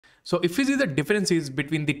So if you see the differences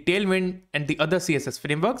between the Tailwind and the other CSS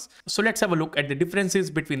frameworks, so let's have a look at the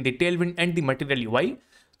differences between the Tailwind and the Material UI.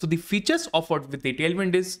 So the features offered with the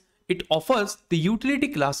Tailwind is it offers the utility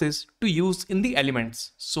classes to use in the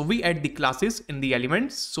elements. So we add the classes in the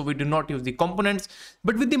elements, so we do not use the components.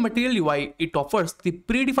 But with the Material UI, it offers the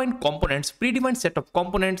predefined components, predefined set of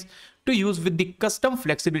components to use with the custom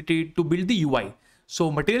flexibility to build the UI. So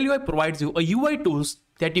Material UI provides you a UI tools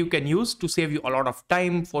that you can use to save you a lot of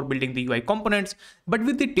time for building the UI components. But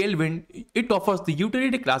with the Tailwind, it offers the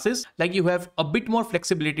utility classes, like you have a bit more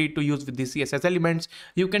flexibility to use with the CSS elements.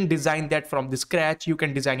 You can design that from the scratch. You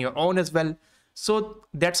can design your own as well. So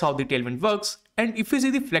that's how the Tailwind works. And if you see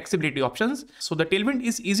the flexibility options, so the Tailwind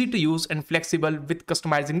is easy to use and flexible with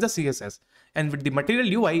customizing the CSS. And with the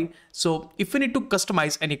Material UI, so if we need to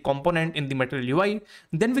customize any component in the Material UI,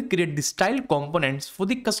 then we create the style components for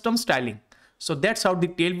the custom styling. So that's how the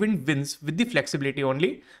Tailwind wins with the flexibility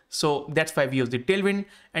only. So that's why we use the Tailwind,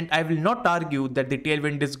 and I will not argue that the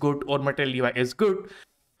Tailwind is good or Material UI is good.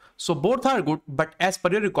 So both are good, but as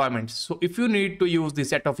per your requirements. So if you need to use the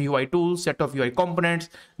set of UI tools, set of UI components,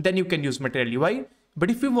 then you can use Material UI.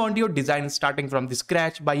 But if you want your design starting from the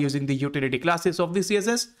scratch by using the utility classes of the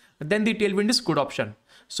CSS, then the Tailwind is good option.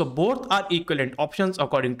 So both are equivalent options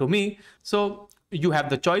according to me. So you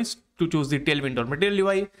have the choice to choose the Tailwind or Material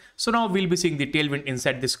UI. So now we'll be seeing the Tailwind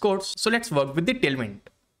inside this course. So let's work with the Tailwind.